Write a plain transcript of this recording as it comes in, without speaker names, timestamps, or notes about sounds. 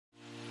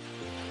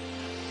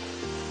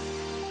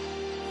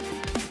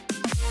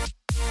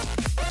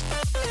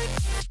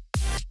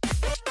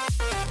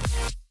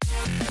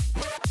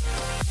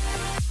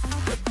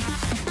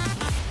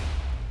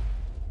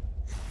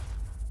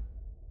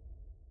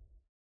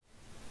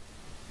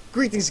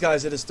Greetings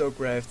guys, it is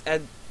Tokecraft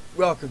and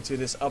welcome to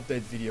this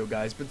update video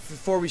guys. But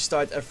before we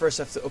start, I first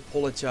have to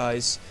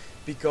apologize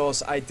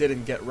because I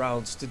didn't get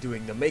round to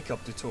doing the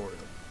makeup tutorial.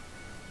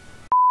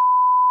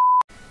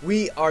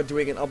 We are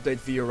doing an update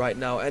video right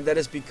now, and that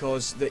is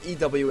because the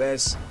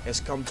EWS has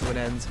come to an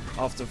end.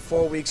 After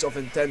 4 weeks of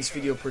intense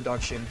video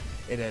production,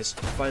 it has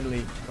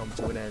finally come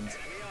to an end.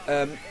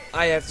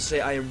 I have to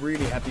say I am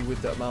really happy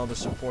with the amount of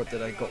support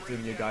that I got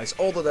from you guys.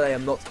 Although that I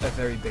am not a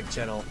very big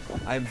channel,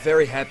 I am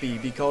very happy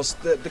because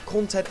the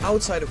content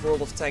outside of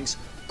World of Tanks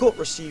got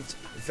received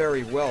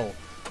very well.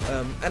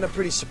 And I'm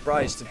pretty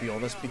surprised, to be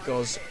honest,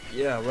 because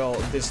yeah, well,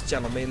 this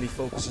channel mainly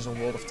focuses on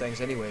World of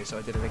Tanks anyway, so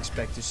I didn't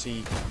expect to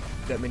see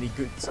that many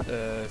good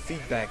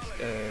feedback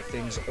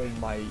things on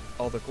my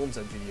other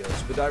content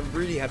videos. But I'm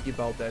really happy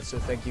about that, so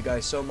thank you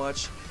guys so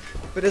much.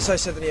 But as I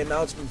said in the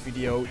announcement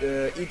video,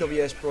 the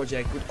EWS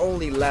project would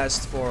only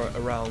last for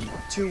around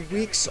 2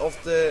 weeks of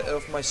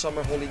my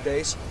summer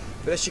holidays.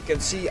 But as you can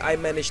see, I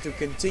managed to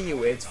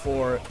continue it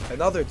for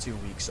another 2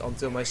 weeks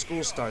until my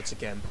school starts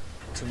again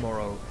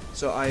tomorrow.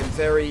 So I am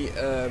very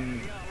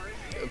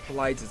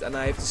polite, and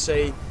I have to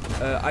say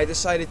I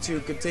decided to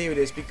continue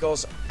this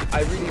because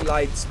I really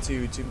liked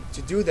to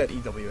do that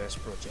EWS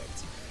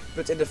project.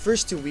 But in the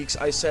first 2 weeks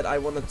I said I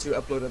wanted to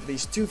upload at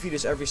least 2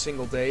 videos every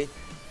single day.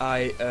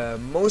 I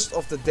most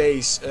of the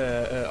days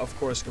of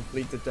course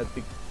completed that,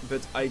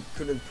 but I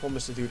couldn't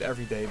promise to do it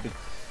every day, but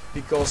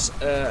because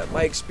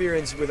my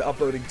experience with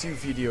uploading 2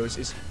 videos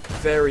is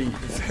very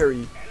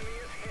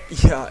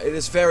yeah, it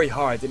is very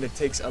hard, and it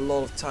takes a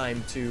lot of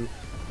time to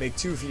make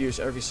 2 videos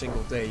every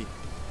single day.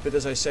 But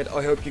as I said,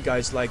 I hope you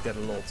guys like that a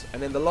lot.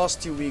 And in the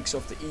last 2 weeks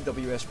of the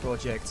EWS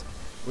project,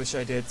 which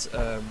I did,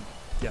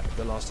 yeah,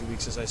 the last 2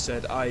 weeks, as I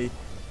said, I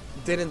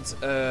didn't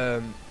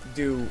I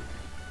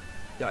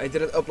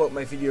didn't upload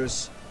my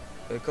videos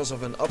because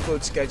of an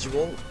upload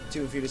schedule,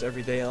 2 videos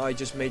every day, and I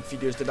just made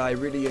videos that I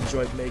really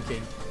enjoyed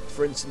making.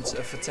 For instance,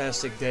 a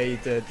fantastic day,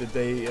 the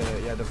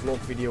vlog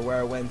video where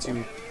I went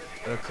to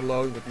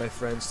Cologne with my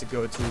friends to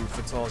go to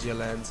Fantasia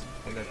Land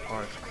on that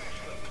park.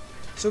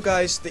 So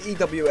guys, the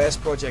EWS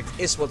project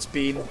is what's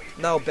been.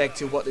 Now back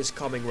to what is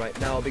coming right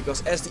now,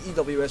 because as the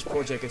EWS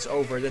project is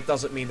over, that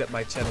doesn't mean that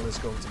my channel is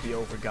going to be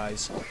over,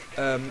 guys.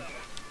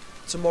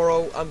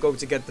 Tomorrow I'm going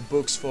to get the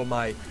books for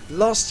my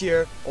last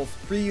year of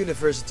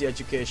pre-university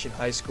education,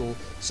 high school.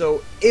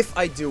 So if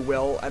I do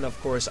well, and of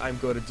course I'm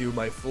going to do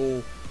my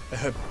full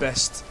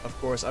best, of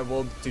course I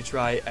want to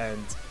try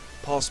and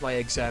pass my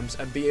exams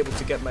and be able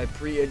to get my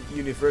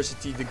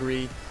pre-university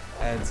degree,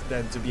 and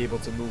then to be able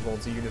to move on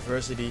to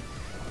university.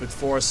 But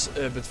first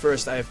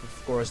I have to,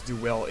 of course, do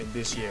well in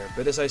this year.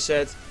 But as I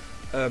said,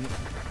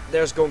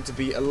 there's going to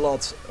be a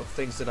lot of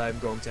things that I'm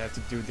going to have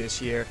to do this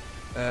year.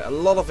 A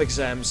lot of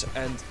exams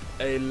and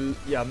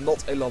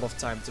not a lot of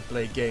time to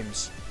play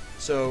games.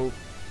 So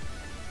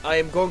I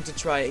am going to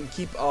try and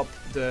keep up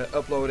the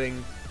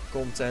uploading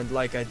content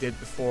like I did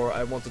before.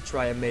 I want to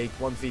try and make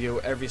 1 video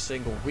every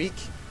single week,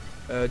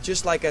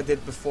 just like I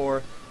did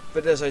before.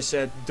 But as I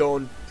said,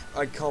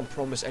 I can't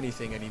promise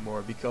anything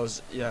anymore,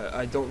 because yeah,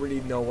 I don't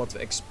really know what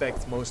to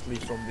expect mostly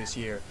from this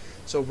year.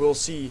 So we'll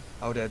see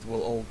how that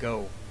will all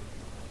go.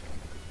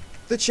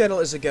 The channel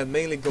is again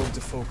mainly going to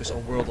focus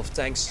on World of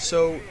Tanks.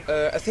 So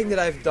a thing that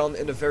I've done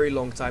in a very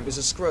long time is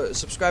a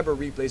subscriber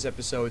replays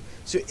episode.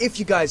 So if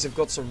you guys have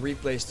got some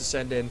replays to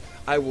send in,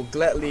 I will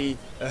gladly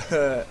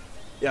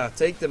yeah,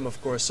 take them,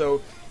 of course.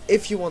 So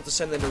if you want to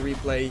send in a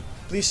replay,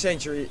 please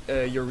send your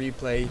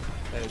replay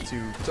to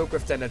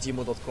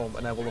tokecraft10@gmail.com,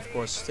 and I will of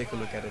course take a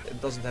look at it. It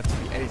doesn't have to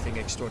be anything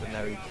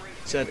extraordinary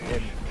said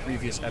in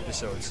previous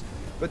episodes.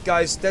 But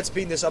guys, that's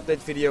been this update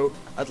video.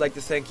 I'd like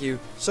to thank you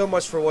so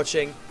much for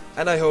watching,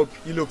 and I hope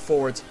you look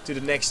forward to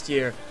the next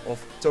year of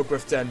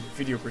Tokecraft 10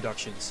 video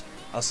productions.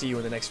 I'll see you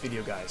in the next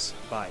video, guys.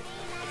 Bye.